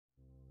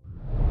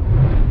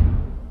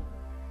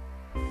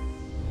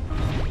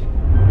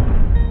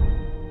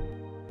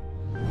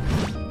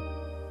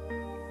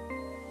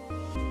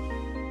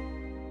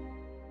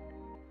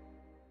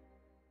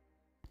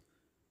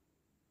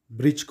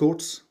Bridge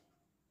Course,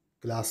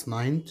 Class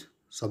 9th,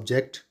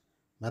 Subject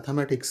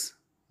Mathematics,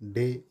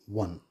 Day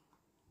 1.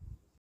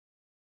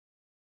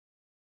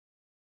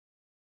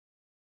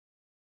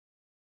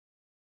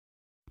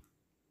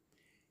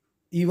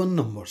 Even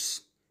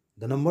numbers.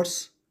 The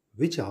numbers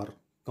which are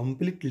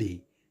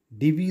completely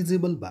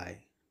divisible by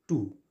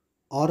 2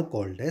 are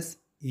called as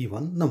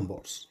even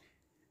numbers.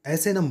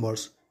 ऐसे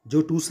numbers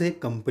जो 2 से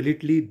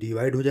completely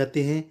divide हो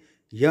जाते हैं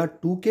या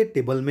 2 के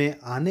टेबल में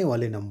आने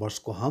वाले नंबर्स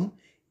को हम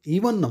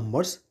इवन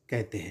नंबर्स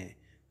कहते हैं.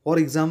 फॉर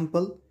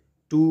एग्जाम्पल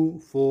 2,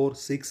 4,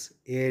 6,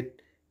 8,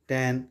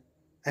 10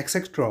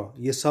 एक्सेट्रा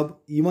ये सब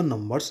इवन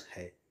नंबर्स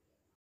है.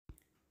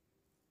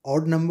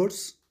 Odd numbers.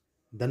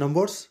 The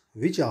numbers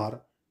which are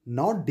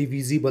not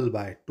divisible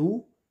by 2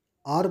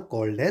 are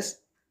called as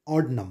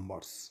odd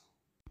numbers.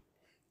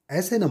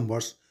 ऐसे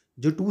नंबर्स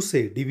जो 2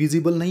 से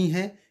डिविजिबल नहीं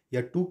है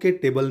या 2 के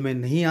टेबल में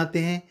नहीं आते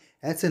हैं,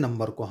 ऐसे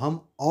नंबर को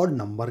हम ऑड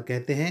नंबर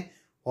कहते हैं.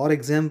 For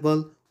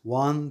example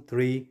 1,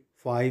 3,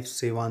 5,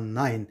 7,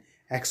 9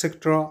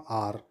 etcetera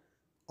are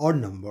odd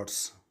numbers.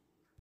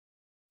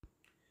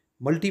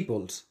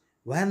 Multiples.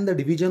 When the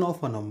division of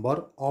a number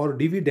or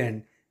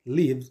dividend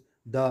leaves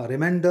the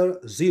remainder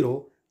 0,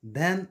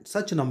 then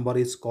such number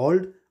is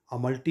called a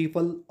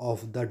multiple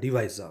of the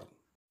divisor.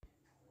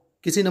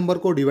 किसी number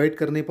को divide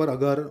करने पर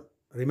अगर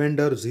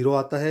reminder 0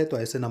 आता है तो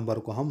ऐसे number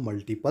को हम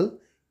मल्टीपल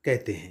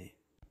कहते हैं.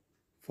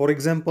 फॉर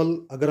एग्जाम्पल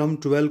अगर हम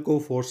 12 को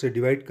 4 से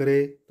डिवाइड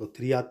करें तो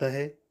 3 आता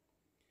है.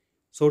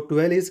 सो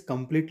 12 इज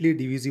completely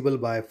divisible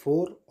by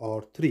 4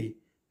 और 3.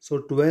 So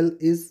 12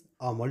 is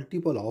a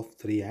multiple of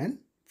 3 and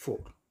 4.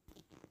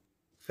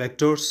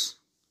 Factors.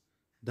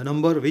 The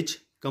number which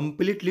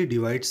completely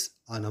divides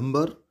a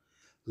number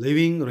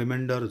leaving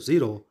remainder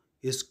 0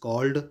 is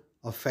called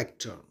a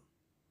factor.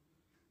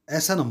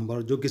 ऐसा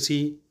नंबर जो किसी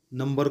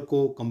नंबर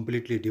को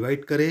completely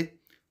डिवाइड करे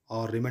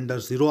और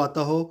रिमाइंडर 0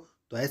 आता हो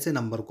तो ऐसे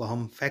नंबर को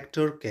हम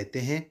फैक्टर कहते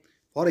हैं.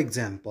 For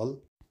example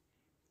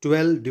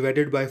 12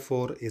 divided by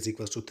 4 is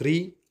equals to 3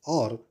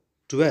 और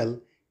 12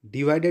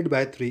 divided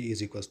by 3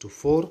 is equals to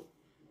 4.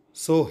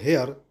 So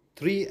here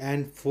 3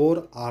 and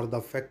 4 are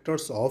the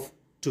factors of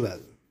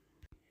 12.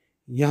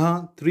 यहाँ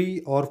 3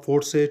 और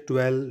 4 से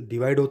 12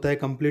 डिवाइड होता है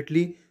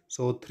completely.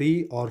 So 3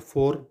 और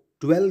 4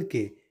 12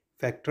 के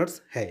factors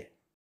है.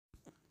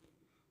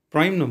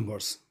 Prime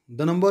numbers.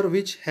 The number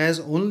which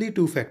has only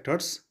 2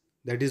 factors,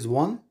 that is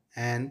 1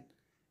 and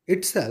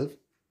itself,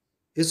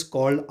 is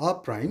called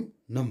a prime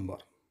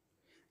number.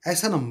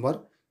 ऐसा number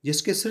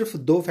जिसके सिर्फ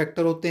 2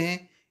 फैक्टर होते हैं,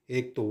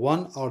 एक तो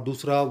 1 और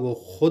दूसरा वो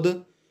खुद,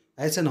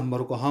 ऐसे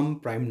नंबर को हम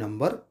प्राइम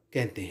नंबर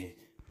कहते हैं.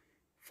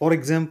 For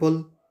example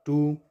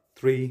 2,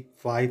 3,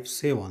 5,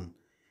 7,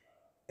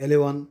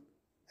 11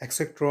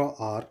 etcetera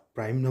are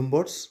prime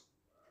numbers.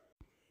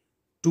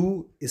 2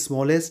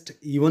 smallest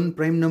even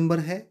prime number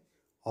है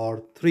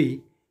और 3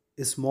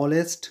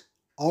 स्मॉलेस्ट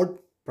ऑड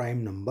प्राइम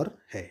नंबर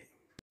है.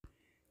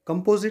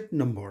 Composite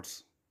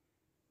numbers.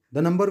 The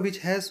number which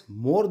has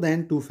more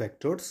than 2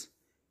 factors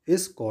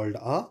is called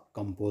a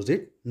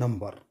composite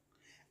number.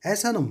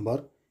 ऐसा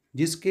number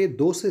जिसके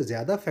 2 से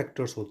ज़्यादा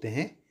factors होते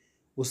हैं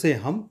उसे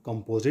हम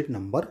कंपोजिट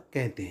नंबर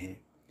कहते हैं.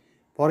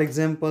 For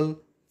example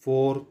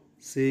 4,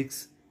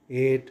 6,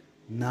 8,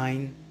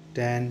 9,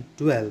 10,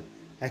 12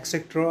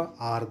 etcetera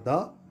are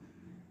the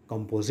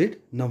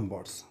composite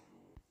numbers.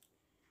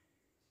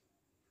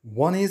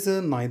 1 is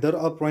neither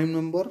a prime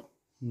number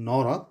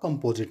nor a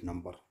composite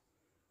number.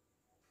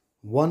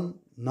 1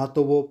 ना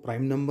तो वो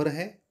प्राइम नंबर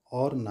है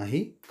और ना ही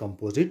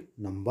कंपोजिट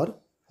नंबर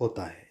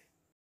होता है.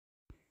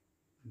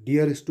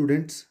 डियर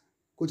स्टूडेंट्स,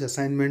 कुछ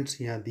असाइनमेंट्स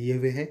यहाँ दिए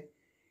हुए हैं.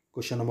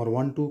 Question number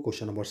 1 to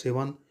question number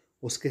 7,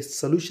 उसके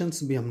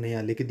सॉल्यूशंस भी हमने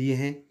यहाँ लिख दिए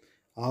हैं.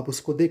 आप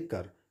उसको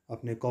देखकर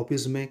अपने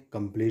कॉपीज़ में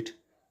कंप्लीट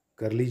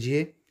कर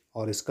लीजिए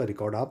और इसका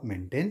रिकॉर्ड आप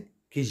मेंटेन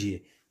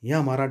कीजिए.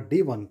 यहाँ हमारा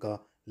डे 1 का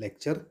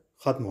लेक्चर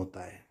ख़त्म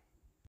होता है.